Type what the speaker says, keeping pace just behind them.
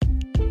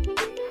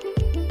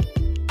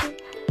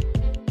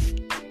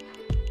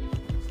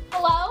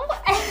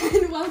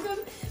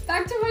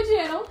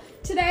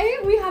Today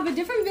we have a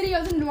different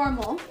video than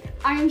normal.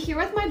 I am here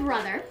with my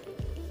brother,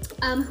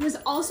 who is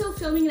also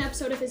filming an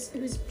episode of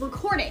who's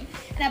recording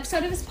an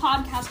episode of his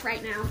podcast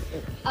right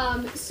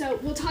now. So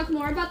we'll talk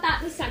more about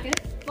that in a second.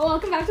 But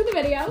welcome back to the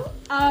video.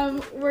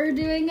 We're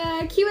doing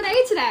a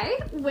Q&A today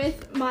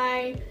with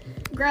my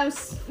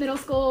gross middle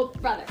school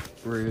brother.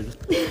 Rude.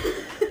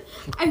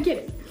 I'm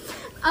kidding.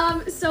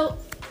 So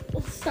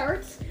we'll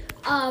start.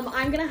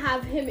 I'm gonna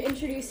have him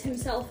introduce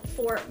himself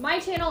for my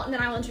channel, and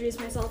then I will introduce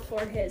myself for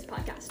his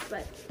podcast.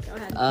 But go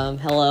ahead.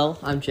 Hello,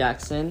 I'm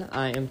Jackson.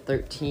 I am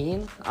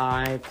 13.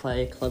 I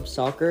play club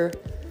soccer.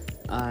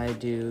 I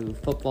do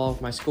football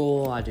with my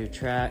school. I do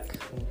track,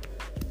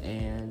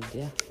 and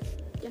yeah.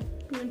 Yeah,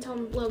 you want to tell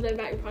him a little bit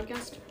about your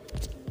podcast?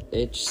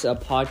 It's a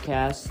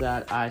podcast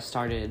that I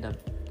started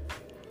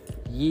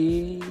a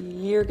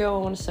year ago,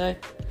 I want to say,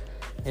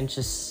 and it's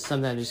just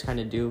something I just kind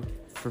of do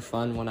for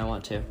fun when I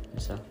want to.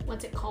 So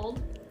what's it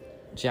called?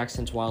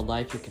 Jackson's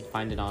Wildlife. You can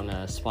find it on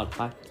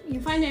Spotify. You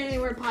can find it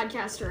anywhere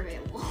podcasts are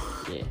available.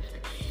 Yeah.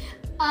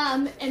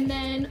 And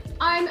then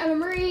I'm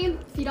EmmaMerie,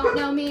 if you don't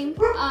know me.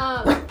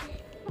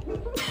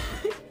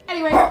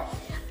 Anyway,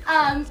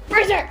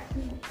 Razor.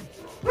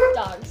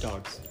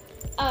 Dogs.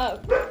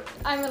 I'm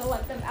gonna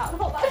let them out.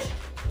 Hold on.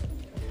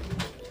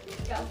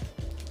 Go.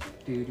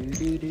 Do.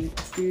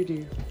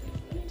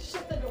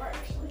 Shut the door,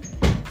 actually.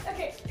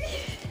 Okay.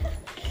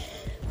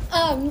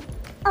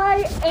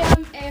 I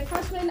am a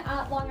freshman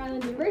at Long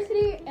Island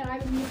University, and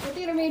I'm a musical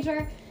theater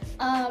major.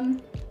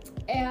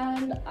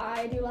 And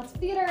I do lots of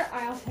theater.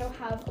 I also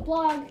have a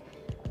blog,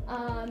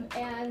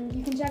 and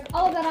you can check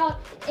all of that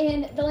out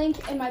in the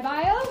link in my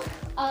bio,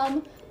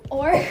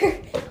 or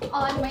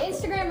on my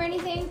Instagram or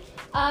anything.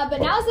 But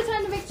now's the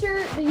time to make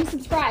sure that you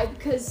subscribe,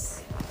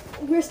 because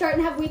we're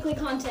starting to have weekly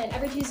content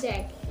every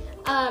Tuesday.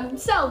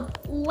 So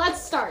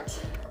let's start.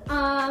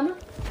 I'm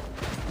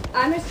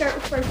gonna start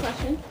with the first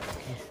question.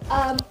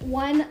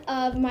 One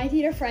of my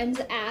theater friends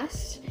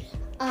asked,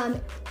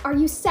 are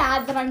you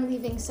sad that I'm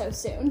leaving so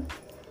soon?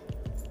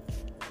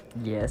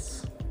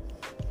 Yes.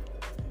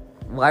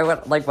 Why would,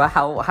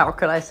 how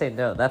could I say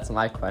no? That's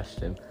my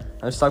question.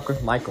 I'm stuck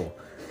with Michael.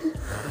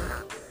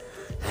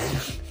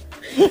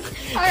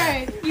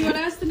 Alright, you want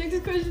to ask the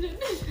next question?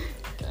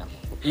 Okay.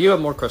 You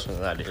have more questions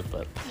than I do,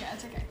 but... Yeah,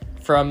 it's okay.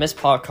 From Miss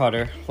Pot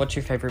Carter, what's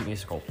your favorite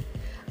musical?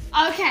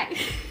 Okay.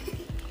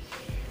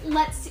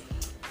 Let's see.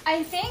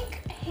 I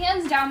think,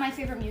 hands down, my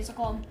favorite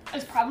musical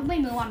is probably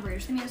Moulin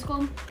Rouge, the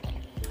musical.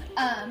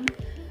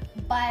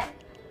 But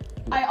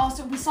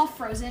we saw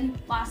Frozen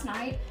last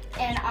night,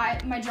 and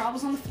my jaw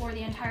was on the floor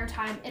the entire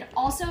time.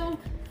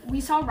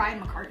 We saw Ryan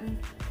McCartan,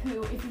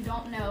 who, if you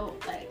don't know,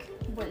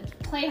 would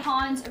play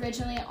Hans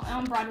originally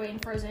on Broadway in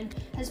Frozen,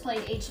 has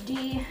played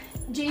JD,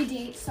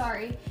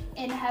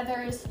 in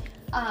Heathers,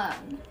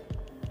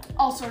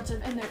 all sorts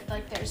of, and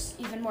there's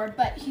even more,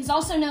 but he's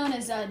also known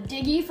as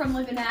Diggy from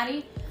Liv and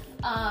Maddie.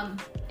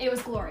 It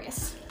was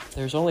glorious.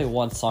 There's only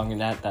one song in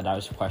that I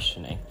was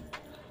questioning.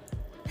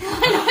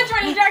 I know, I'm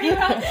trying to drag you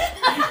out.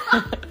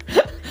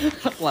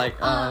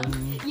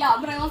 Yeah,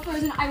 but I love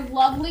Frozen. I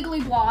love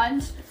Legally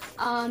Blonde,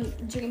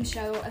 Dream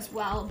Show as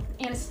well,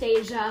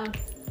 Anastasia,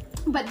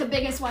 but the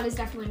biggest one is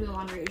definitely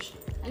Moulin Rouge.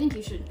 I think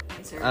you should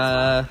answer.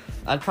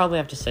 I'd probably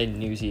have to say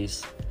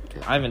Newsies.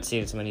 I haven't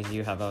seen as many as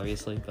you have,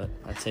 obviously, but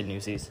I'd say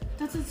Newsies.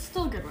 That's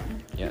still a good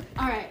one. Yeah.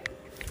 All right.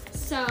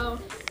 So,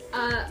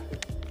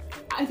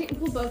 I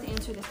think we'll both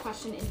answer this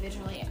question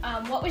individually.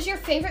 What was your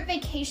favorite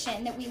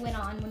vacation that we went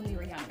on when we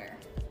were younger?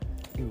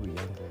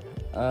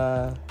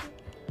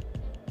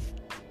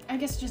 I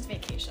guess just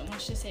vacation.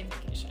 Let's just say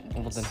vacation.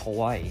 Well, then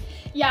Hawaii.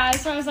 Yeah,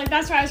 so I was like,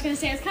 that's what I was going to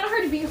say. It's kind of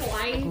hard to beat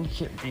Hawaii.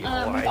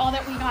 With all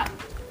that we got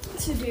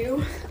to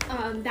do.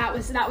 That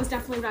was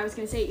definitely what I was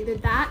going to say. Either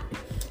that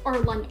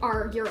or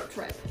our Europe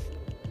trip.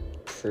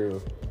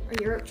 True. Our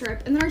Europe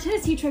trip. And then our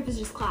Tennessee trip is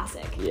just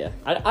classic. Yeah.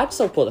 I'd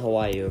still put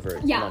Hawaii over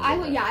it. Yeah,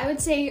 I would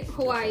say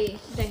Hawaii,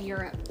 then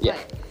Europe. Yeah.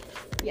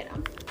 But,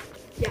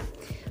 yeah.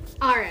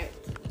 All right.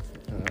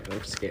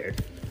 I'm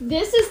scared.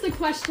 This is the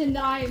question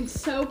that I am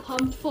so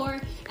pumped for,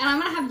 and I'm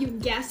gonna have you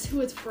guess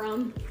who it's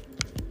from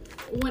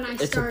when I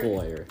start. It's a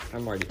boy.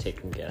 I'm already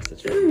taking a guess.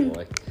 It's a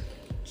boy.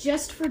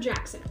 Just for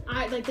Jackson.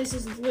 This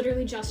is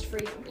literally just for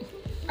you.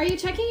 Are you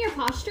checking your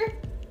posture?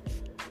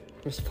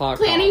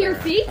 Planting your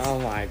feet? Oh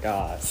my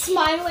god.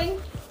 Smiling.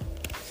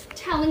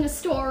 Telling a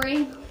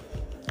story.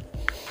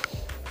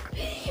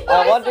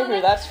 I wonder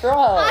who that's from.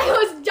 I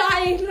was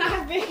dying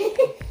laughing.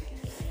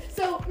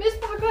 So, Miss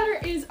Pockwater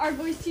is our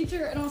voice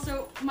teacher and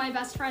also my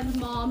best friend's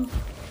mom.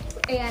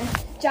 And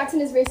Jackson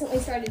has recently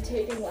started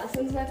taking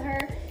lessons with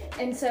her.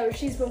 And so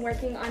she's been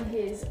working on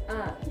his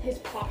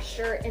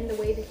posture and the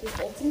way that he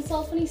holds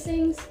himself when he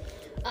sings.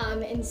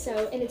 And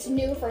it's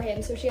new for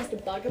him, so she has to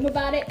bug him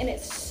about it. And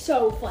it's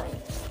so funny.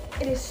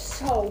 It is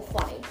so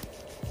funny.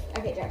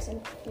 Okay, Jackson,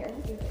 here.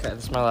 Okay,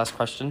 this is my last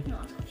question. No,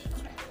 last question.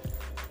 Okay.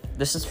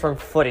 This is from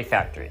Footy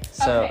Factory.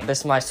 So This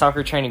is my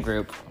soccer training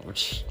group,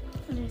 which...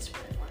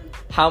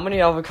 How many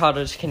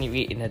avocados can you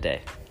eat in a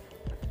day?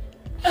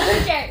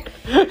 Okay.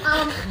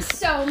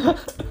 So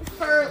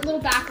for a little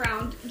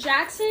background,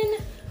 Jackson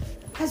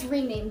has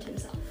renamed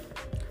himself.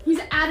 He's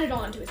added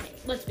on to his name,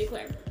 let's be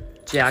clear.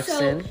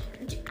 Jackson.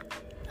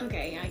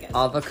 Okay, yeah, I guess.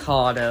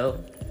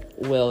 Avocado.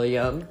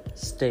 William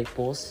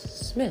Staples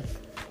Smith.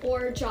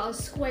 Or Jaws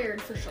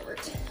Squared for short.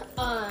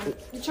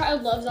 The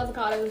child loves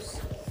avocados.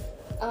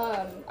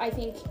 I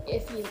think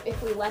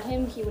if we let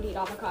him, he would eat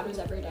avocados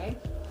every day.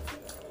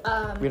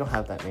 We don't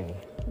have that many.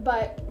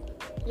 But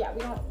yeah,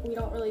 we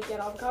don't really get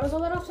avocados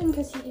all that often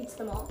because he eats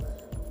them all.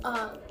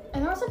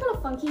 And they're also kind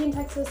of funky in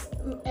Texas.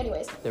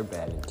 Anyways. They're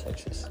bad in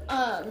Texas.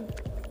 I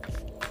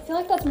feel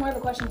like that's more of a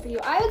question for you.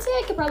 I would say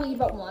I could probably eat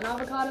about 1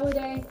 avocado a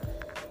day.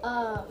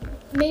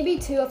 Maybe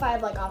 2 if I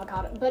have like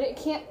avocado, but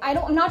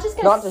I'm not just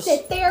gonna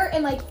sit there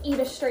and like eat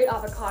a straight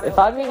avocado. If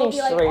I'm eating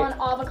straight, like on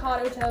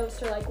avocado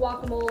toast or like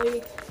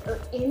guacamole or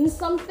in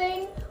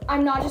something,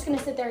 I'm not just gonna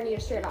sit there and eat a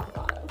straight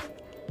avocado,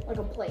 like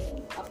a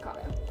plain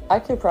avocado. I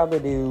could probably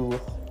do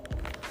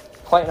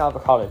plain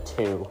avocado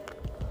too,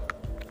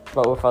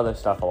 but with other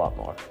stuff a lot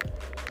more.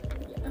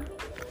 Yeah.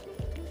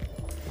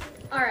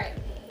 All right,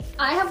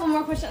 I have one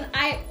more question.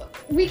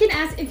 We can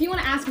ask, if you want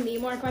to ask me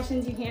more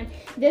questions, you can.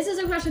 This is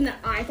a question that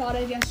I thought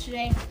of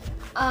yesterday.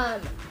 How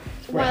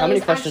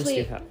many questions do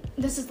you have?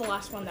 This is the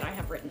last one that I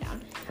have written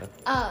down. Okay.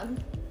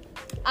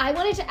 I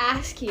wanted to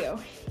ask you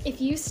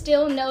if you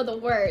still know the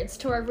words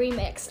to our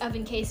remix of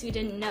In Case You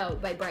Didn't Know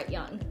by Bright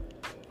Young.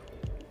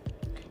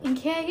 In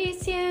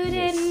case you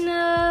didn't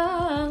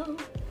know.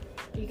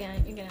 You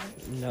gonna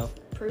No.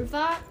 prove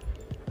that?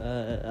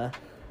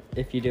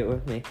 If you do it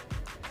with me.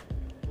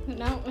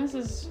 No, this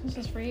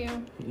is for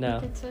you. No.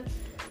 Don't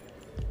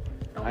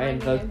I mind me,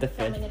 invoked I'm the fifth.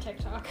 filming a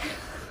TikTok.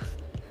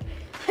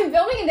 I'm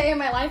filming a day in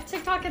my life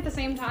TikTok at the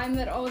same time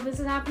that all of this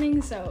is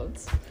happening, so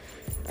it's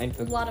I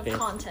invoked a lot the of fifth,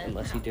 content.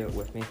 Unless you do it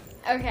with me.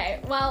 Okay,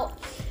 well,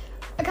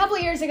 a couple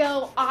of years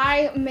ago,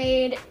 I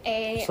made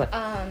a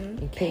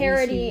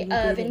parody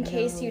of In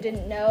Case You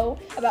Didn't Know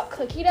about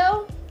cookie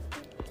dough.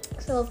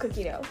 Because I love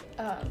cookie dough.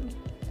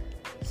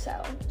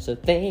 So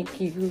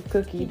thank you,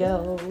 cookie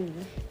dough.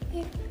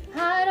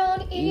 I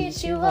don't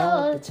eat you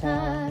all the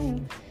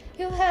time.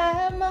 You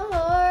had my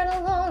heart a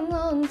long,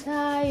 long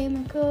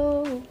time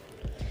ago.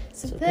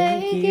 So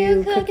thank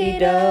you, cookie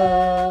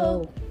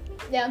dough.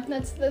 Yeah,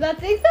 I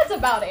think that's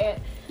about it.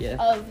 Yeah.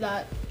 Of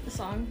that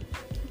song.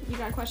 You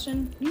got a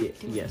question?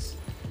 Yes.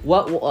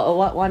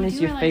 What one is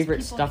your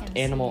favorite people stuffed can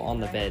animal see, on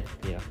the right? bed?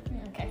 Yeah.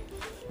 Okay.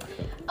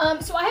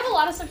 So I have a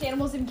lot of stuffed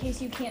animals in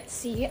case you can't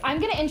see. I'm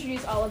going to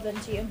introduce all of them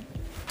to you.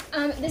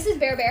 This is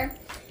Bear Bear.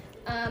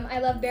 I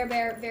love Bear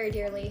Bear very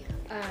dearly.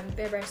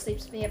 Bear Bear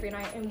sleeps with me every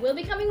night and will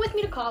be coming with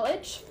me to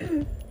college.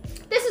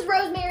 This is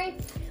Rosemary,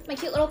 my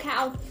cute little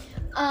cow.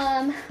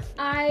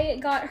 I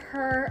got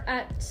her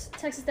at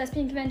Texas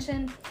Thespian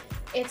Convention.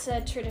 It's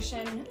a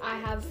tradition. I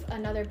have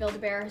another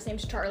Build-A-Bear. His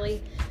name's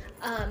Charlie.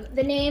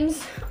 The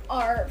names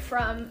are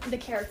from the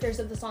characters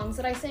of the songs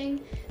that I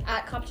sing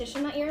at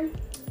competition that year.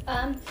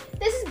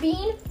 This is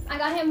Bean. I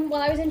got him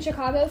while I was in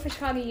Chicago for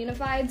Chicago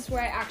Unifieds,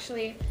 where I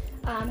actually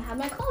had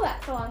my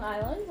callback to Long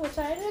Island, which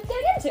I ended up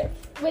getting into,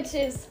 which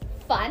is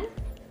fun.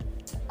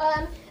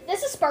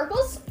 This is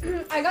Sparkles.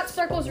 I got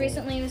Sparkles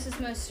recently. This is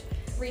the most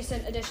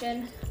recent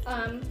addition.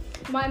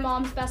 My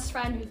mom's best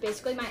friend, who's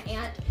basically my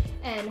aunt,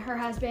 and her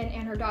husband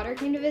and her daughter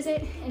came to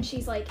visit, and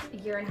she's like a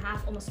year and a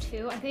half, almost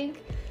 2, I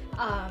think.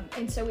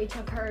 And so we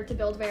took her to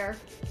Build-A-Bear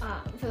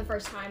for the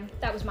first time.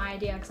 That was my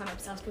idea because I'm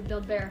obsessed with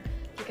Build-A-Bear,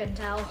 if you couldn't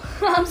tell.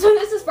 So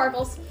this is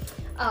Sparkles.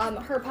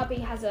 Her puppy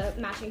has a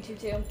matching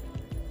tutu.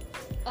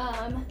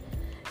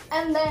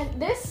 And then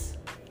this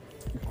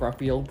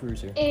Grumpy old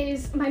bruiser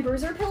is my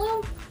bruiser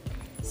pillow.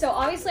 So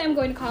obviously I'm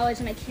going to college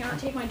and I cannot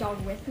take my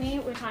dog with me,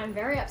 which I'm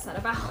very upset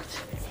about.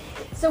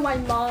 So my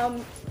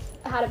mom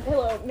had a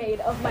pillow made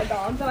of my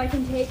dog that I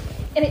can take,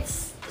 and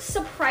it's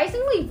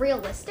surprisingly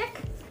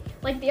realistic.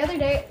 Like the other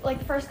day, like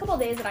the first couple of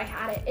days that I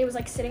had it, it was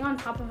like sitting on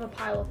top of a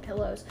pile of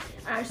pillows,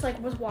 and I just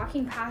like was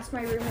walking past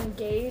my room and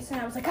gazed,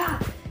 and I was like,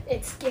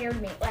 it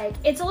scared me. Like,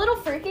 it's a little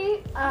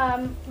freaky,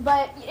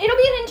 but it'll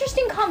be an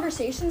interesting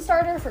conversation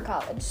starter for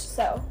college,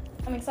 so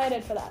I'm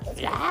excited for that.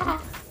 Yeah.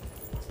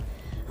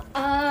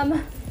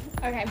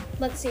 Okay,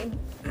 let's see.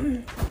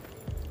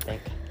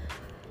 Think.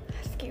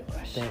 Ask you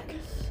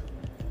questions.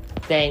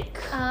 Think.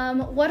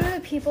 What do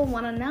the people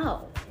want to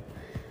know?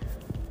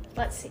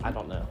 Let's see. I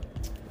don't know.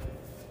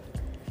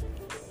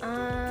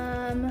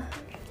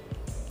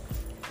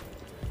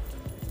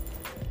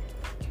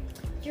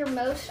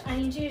 I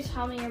need you to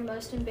tell me your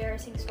most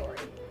embarrassing story.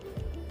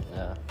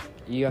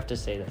 You have to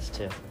say this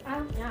too. I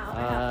don't know.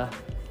 I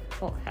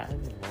don't have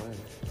one.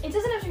 It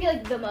doesn't have to be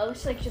like the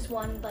most, like just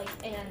one, like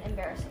an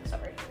embarrassing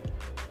story.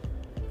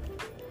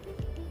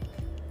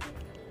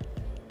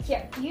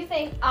 Here, you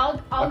think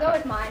I'll go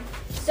with mine.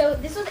 So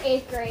this was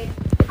 8th grade.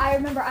 I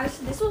remember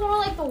this was one of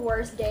like the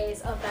worst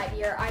days of that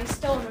year. I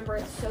still remember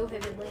it so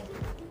vividly.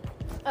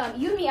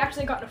 You and me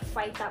actually got in a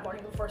fight that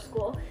morning before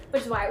school,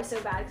 which is why I was so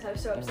bad because I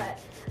was so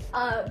upset.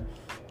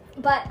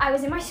 But I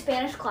was in my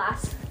Spanish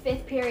class,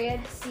 5th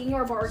period,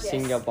 Senor Borges.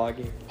 Senor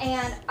Borges.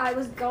 And I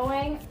was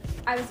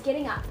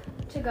getting up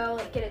to go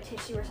like get a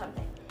tissue or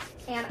something.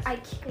 and I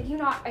kid you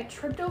not, I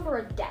tripped over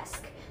a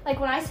desk. Like,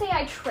 when I say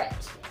I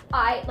tripped,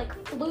 I, like,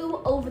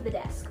 flew over the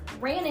desk,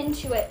 ran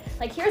into it.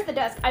 Like, here's the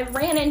desk. I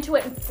ran into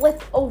it and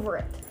flipped over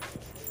it.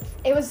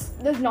 It was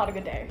not a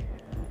good day.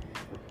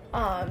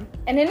 And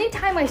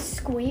anytime I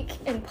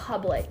squeak in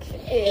public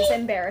is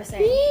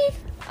embarrassing.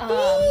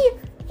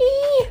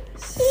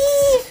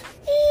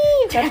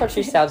 That's what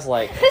she sounds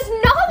like. That's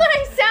not what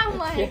I sound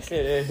like. Yes,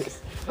 it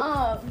is.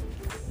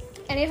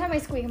 Anytime I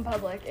squeak in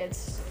public,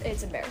 it's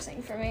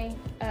embarrassing for me.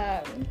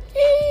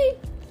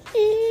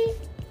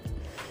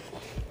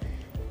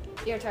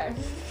 Your turn.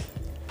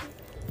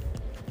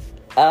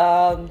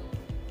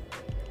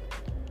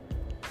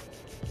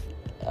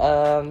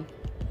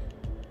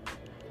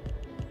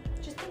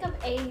 Just think of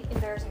a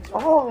embarrassing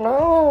story. Oh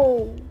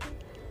no.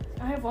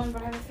 I have one,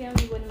 but I have a feeling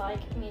you wouldn't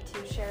like me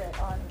to share it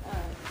on.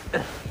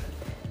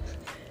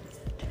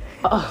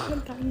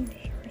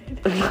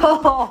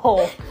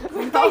 No.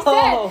 I said,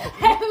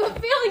 I have a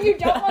feeling you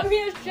don't want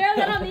me to share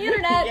that on the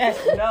internet. Yes.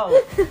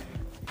 No. Think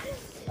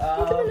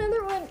of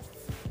another one.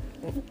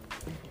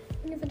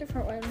 Think of a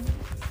different one.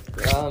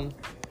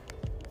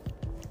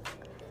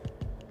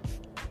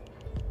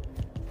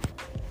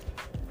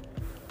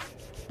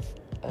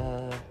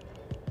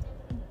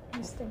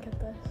 Just think of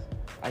this.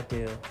 I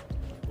do.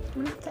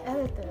 I'm gonna have to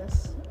edit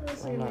this.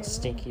 I'm not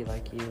stinky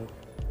like you.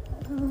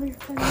 Oh, you're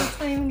funny. It's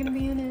not even gonna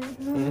be in it.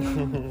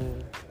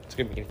 It's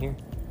gonna be in here.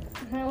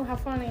 Oh, how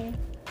funny.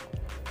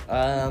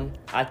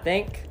 I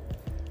think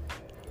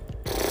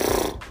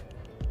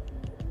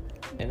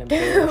an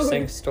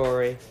embarrassing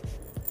story.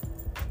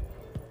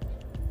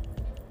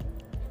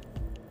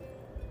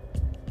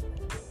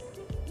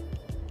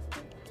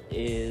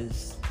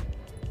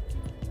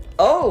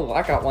 Oh,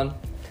 I got one.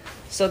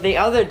 So the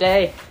other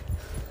day,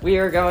 we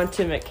were going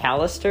to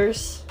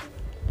McAllister's.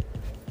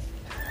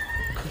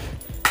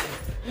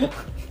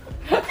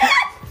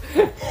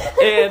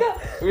 And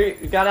we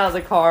got out of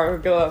the car,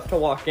 go up to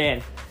walk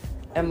in.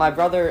 And my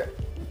brother,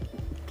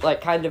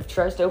 like, kind of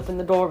tries to open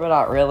the door, but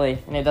not really.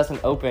 And it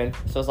doesn't open.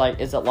 So it's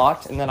like, is it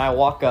locked? And then I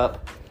walk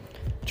up,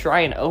 try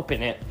and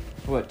open it,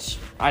 which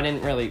I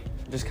didn't really,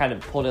 just kind of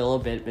pulled it a little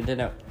bit, but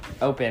didn't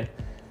open.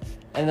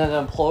 And then the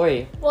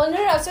employee. Well,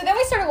 no. So then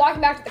we started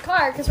walking back to the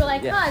car because we're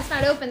like, Yeah. it's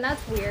not open.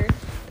 That's weird.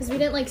 Because we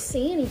didn't, like,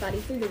 see anybody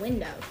through the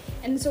window.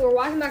 And so we're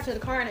walking back to the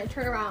car, and I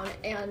turn around,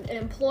 and an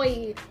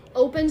employee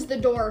opens the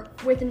door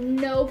with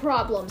no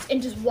problems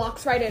and just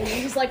walks right in. And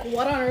he's like,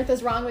 what on earth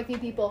is wrong with you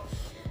people?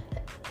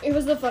 It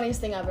was the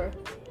funniest thing ever.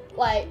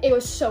 Like, it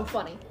was so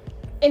funny.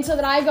 And so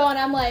then I go, and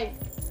I'm like,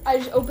 I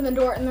just open the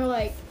door, and they're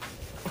like,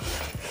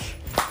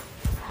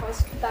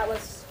 that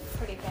was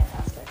pretty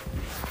fantastic.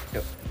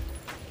 Yep.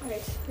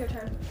 Okay, your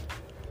turn.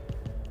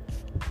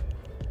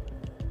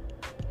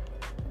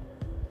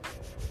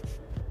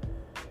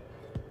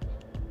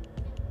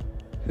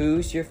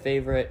 Who's your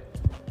favorite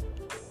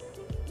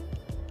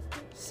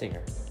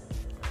singer?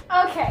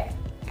 Okay.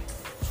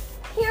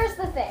 Here's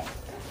the thing.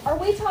 Are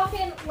we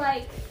talking,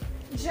 like,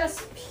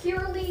 just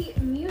purely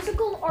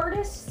musical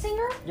artist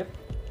singer? Yep.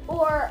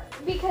 Or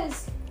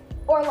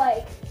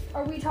like,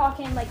 are we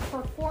talking, like,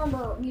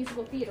 performer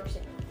musical theater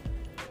singer?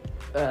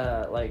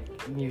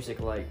 Like music,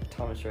 like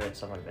Thomas Rhett,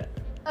 stuff like that.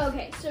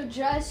 Okay, so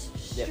just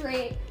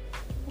straight.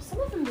 Well, some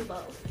of them do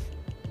both.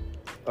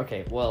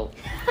 Okay, well,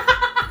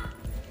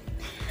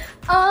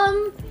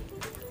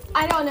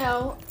 I don't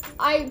know.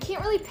 I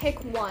can't really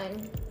pick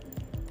one,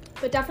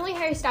 but definitely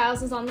Harry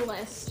Styles is on the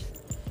list.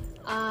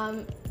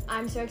 I'm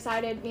so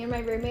excited. Me and my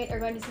roommate are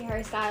going to see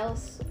Harry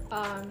Styles,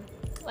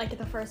 like at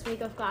the first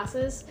week of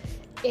classes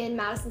in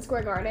Madison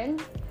Square Garden.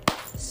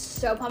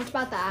 So pumped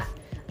about that.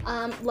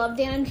 Love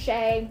Dan and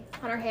Shay,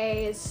 Hunter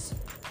Hayes.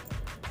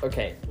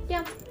 okay.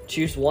 Yeah.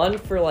 Choose one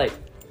for like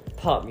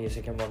pop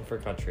music and one for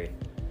country.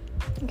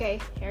 Okay,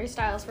 Harry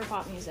Styles for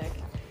pop music.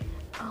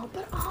 I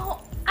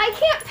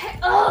can't pick.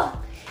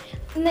 Oh,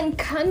 and then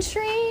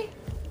country.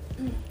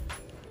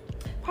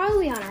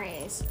 Probably Hunter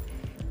Hayes.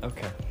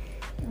 Okay.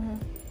 Mm-hmm.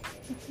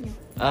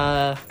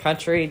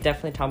 Country,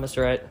 definitely Thomas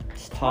Rhett.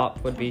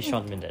 Pop would be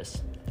Shawn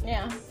Mendes.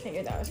 Yeah,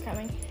 figured that was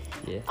coming.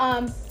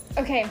 Yeah.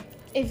 Okay,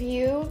 if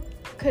you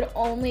could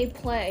only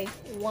play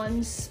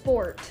one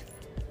sport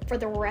for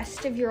the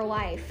rest of your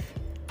life,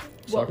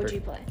 what would Soccer.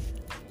 you play?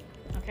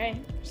 Okay.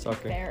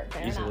 Soccer. Fair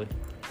Easily. enough.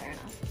 Fair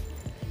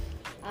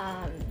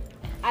enough.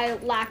 I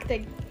lack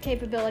the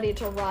capability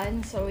to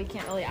run, so we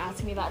can't really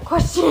ask me that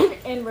question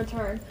in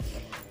return.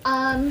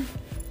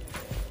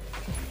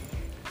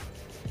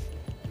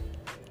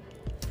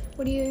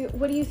 What do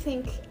you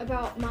think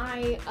about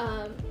my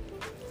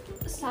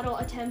subtle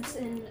attempts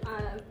in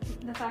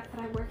the fact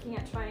that I'm working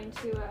at trying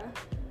to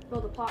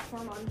build a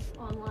platform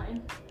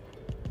online?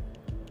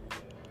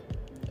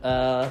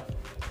 That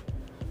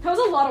was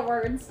a lot of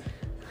words.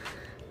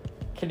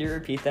 Can you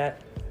repeat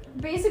that?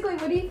 Basically,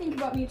 what do you think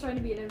about me trying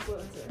to be an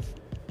influencer?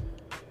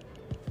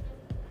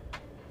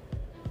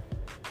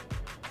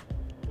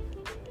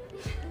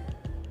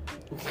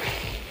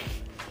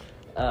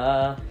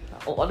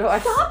 What do I...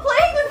 Stop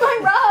playing with my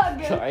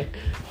rug! Sorry.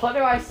 What do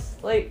I,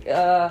 like,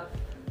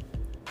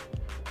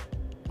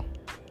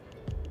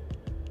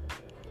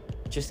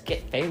 just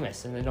get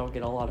famous and then don't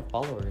get a lot of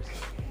followers.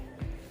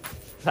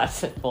 That's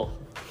simple.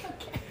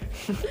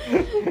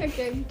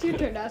 Okay, it's your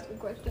turn to ask a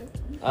question.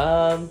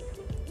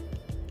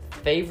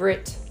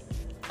 Favorite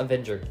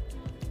Avenger?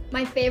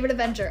 My favorite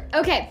Avenger.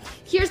 Okay,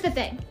 here's the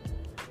thing.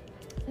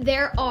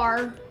 There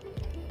are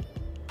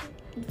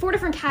 4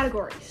 different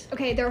categories.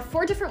 Okay, there are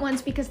 4 different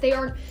ones because they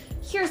are.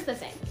 Here's the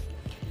thing.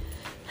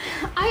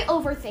 I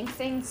overthink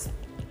things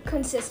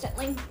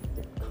consistently.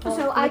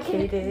 So I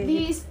can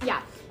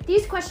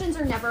these questions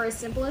are never as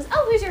simple as,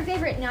 oh, who's your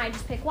favorite? And I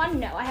just pick one.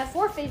 No, I have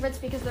 4 favorites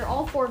because they're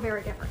all 4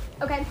 very different.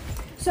 Okay,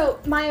 so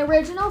my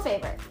original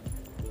favorite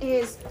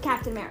is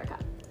Captain America.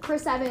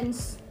 Chris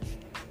Evans,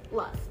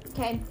 love.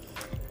 Okay,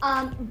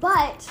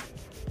 but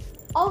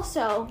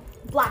also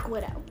Black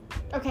Widow.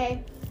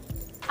 Okay,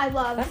 I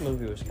love that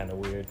movie. Was kind of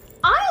weird.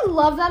 I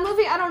love that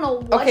movie. I don't know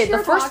what okay, you're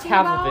the first talking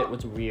half about. of it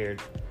was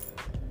weird.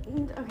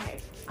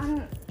 Okay,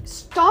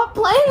 stop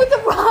playing with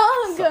the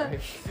rug.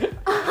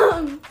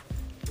 Sorry.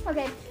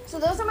 Okay, so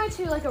those are my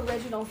 2 like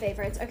original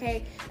favorites.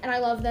 Okay, and I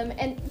love them,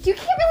 and you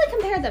can't really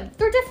compare them.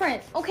 They're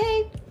different.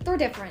 Okay, they're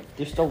different.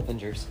 They're still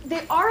Avengers.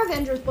 They are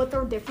Avengers, but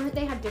they're different.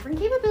 They have different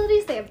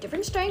capabilities. They have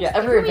different strengths. Yeah,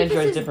 every Avenger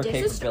has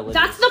weaknesses, different capabilities.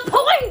 That's the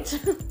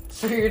point.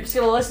 So you're just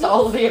gonna list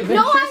all of the Avengers?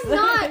 No, I'm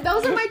not.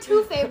 Those are my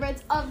 2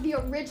 favorites of the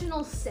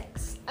original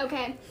 6.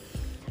 Okay,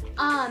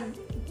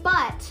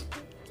 but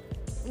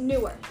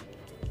newer.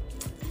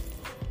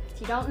 If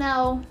you don't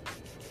know,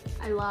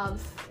 I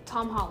love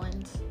Tom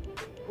Holland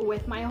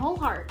with my whole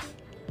heart.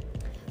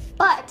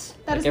 But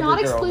that is not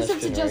exclusive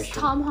to just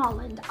Tom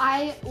Holland.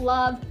 I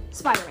love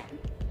Spider-Man.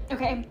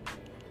 Okay?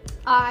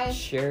 I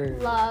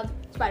love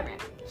Spider-Man.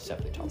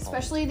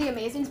 Especially the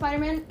Amazing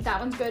Spider-Man. That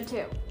one's good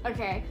too.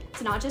 Okay?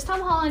 It's not just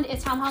Tom Holland.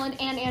 It's Tom Holland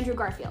and Andrew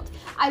Garfield.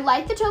 I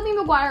like the Tobey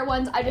Maguire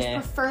ones. I just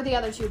prefer the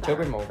other 2 better.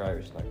 Tobey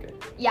Maguire's not good.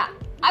 Yeah.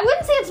 I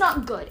wouldn't say it's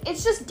not good.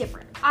 It's just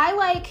different.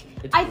 I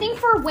think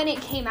for when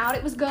it came out,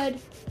 it was good.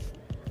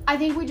 I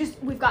think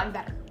we've gotten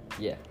better.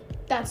 Yeah.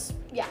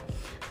 Yeah.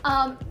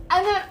 And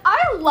then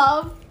I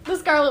love the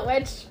Scarlet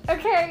Witch,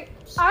 okay?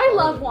 I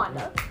love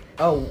Wanda.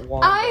 Oh,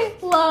 Wanda. I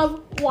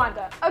love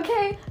Wanda,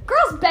 okay?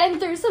 Girl's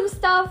been through some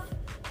stuff.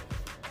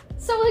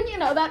 So, like,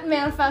 that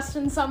manifests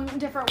in some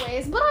different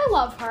ways, but I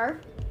love her.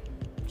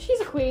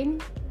 She's a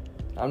queen.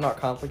 I'm not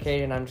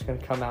complicated. I'm just going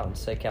to come out and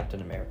say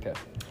Captain America.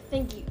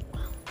 Thank you.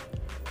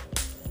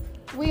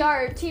 We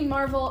are Team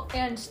Marvel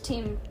and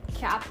Team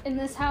Cap in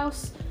this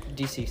house.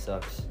 DC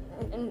sucks.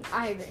 And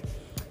I agree.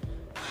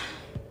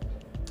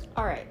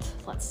 All right,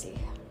 let's see.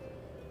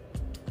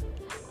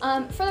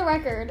 For the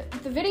record,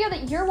 the video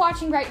that you're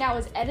watching right now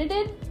is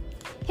edited.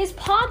 His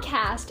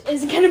podcast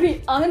is going to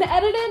be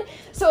unedited.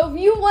 So if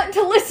you want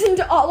to listen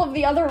to all of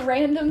the other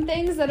random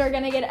things that are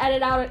going to get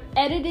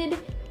edited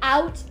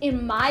out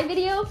in my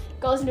video,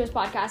 go listen to his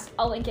podcast.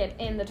 I'll link it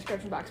in the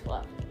description box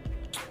below.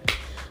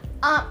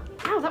 Ow,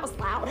 that was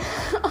loud.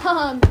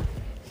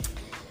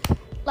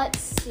 Let's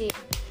see.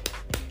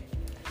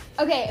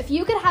 Okay, if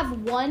you could have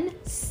one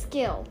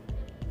skill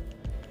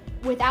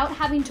without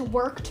having to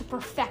work to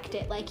perfect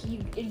it, like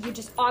you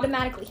just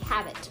automatically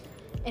have it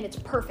and it's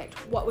perfect,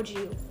 what would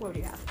you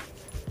have?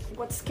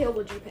 What skill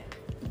would you pick?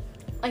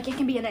 Like, it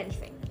can be in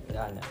anything.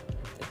 Yeah, I know.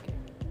 I'm thinking.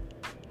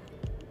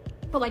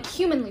 But like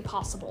humanly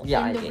possible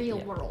in the real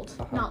world,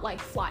 not like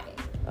flying.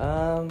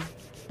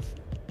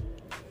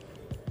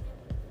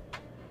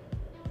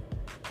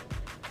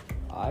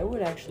 I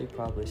would actually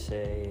probably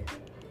say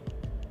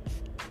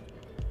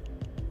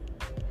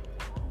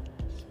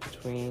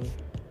between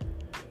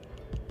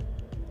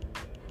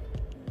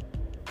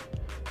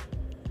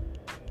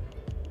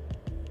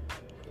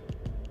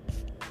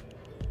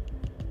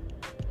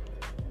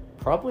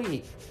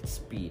probably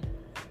speed,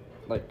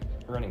 like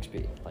running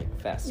speed, like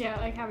fast. Yeah,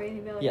 like having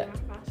the ability to run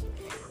fast.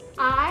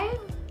 I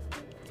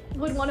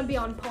would want to be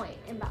on point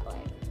in ballet.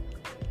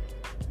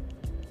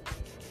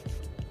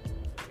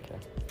 Okay.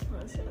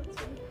 Let's see,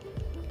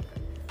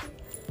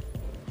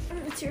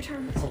 it's your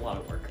turn. It's a lot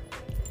of work.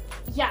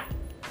 Yeah.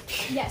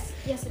 Yes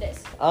it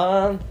is.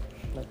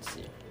 Let's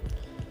see.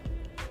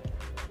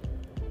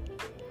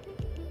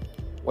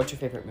 What's your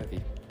favorite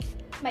movie?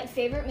 My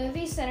favorite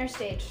movie, Center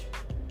Stage.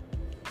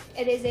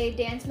 It is a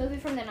dance movie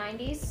from the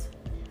 90s.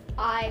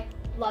 I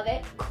love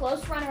it.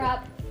 Close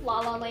runner-up,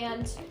 La La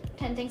Land,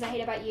 10 Things I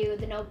Hate About You,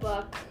 The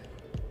Notebook,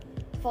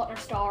 Fault in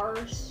Our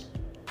Stars.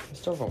 I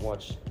still haven't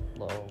watched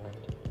La La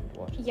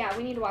Land. Yeah,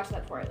 we need to watch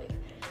that before I leave.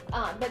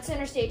 But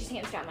Center Stage is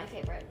hands down my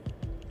favorite.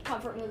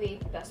 Comfort movie,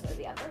 best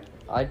movie ever.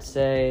 I'd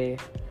say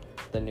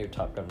the new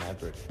Top Gun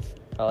Maverick.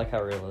 I like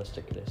how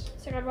realistic it is.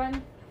 It's a good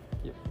one?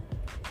 Yep.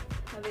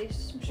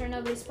 I'm sure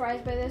nobody's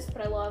surprised by this,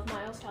 but I love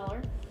Miles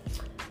Teller.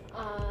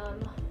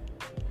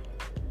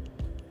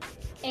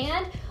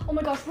 And, oh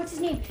my gosh, what's his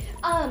name?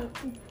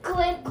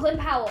 Glenn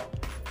Powell.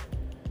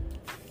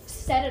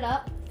 Set It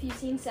Up. If you've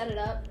seen Set It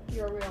Up,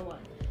 you're a real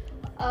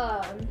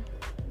one.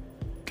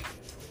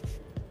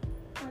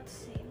 Let's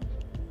see.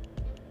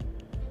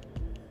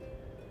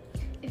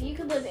 If you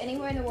could live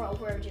anywhere in the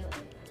world, where would you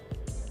live?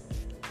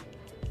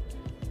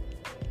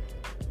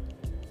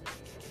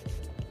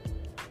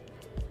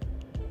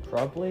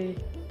 Probably.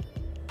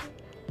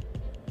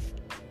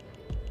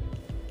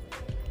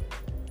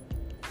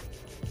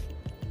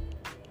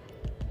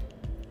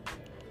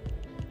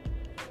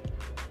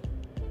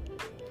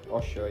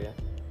 I'll show you.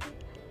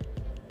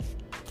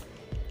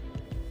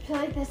 I feel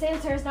like this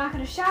answer is not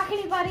going to shock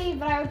anybody,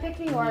 but I would pick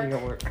New York. New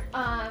York.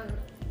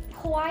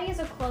 Hawaii is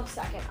a close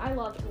second. I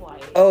loved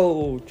Hawaii.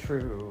 Oh,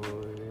 true.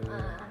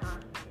 Uh-huh.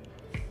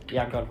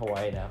 Yeah, I'm going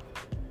Hawaii now.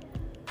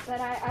 But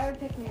I would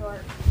pick New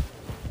York.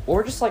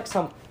 Or just like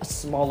a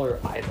smaller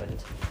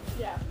island.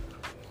 Yeah.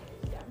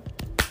 Yeah.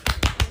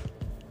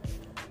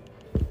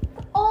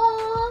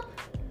 Oh,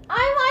 I'm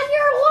on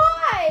your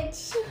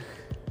watch!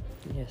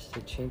 Yes,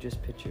 it changes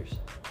pictures.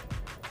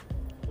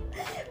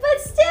 But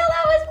still,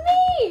 that was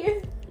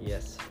me!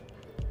 Yes.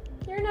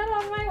 You're not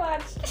on my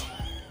watch.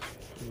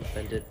 I'm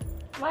offended.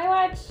 My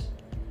watch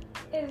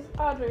is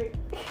Audrey.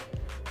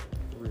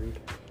 Rude.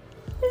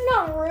 It's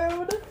not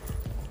rude.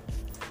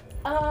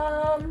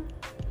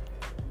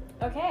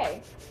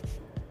 Okay.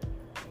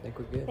 I think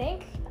we're good.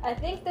 I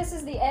think this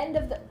is the end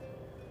of the.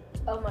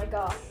 Oh my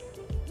gosh.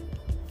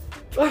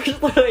 I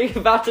was literally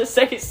about to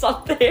say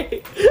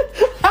something.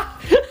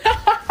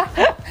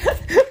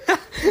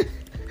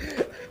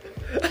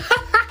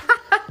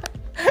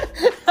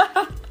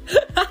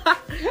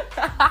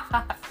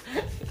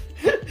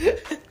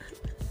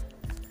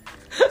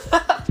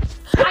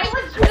 I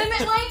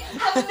legitimately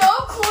have no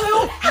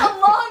clue how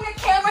long the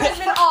camera has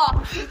been off.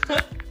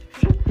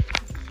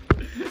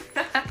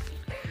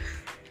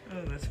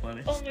 Oh, that's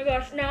funny. Oh my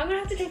gosh. Now I'm gonna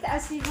have to take the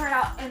SD card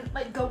out and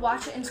like go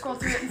watch it and scroll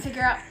through it and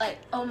figure out like,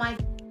 oh my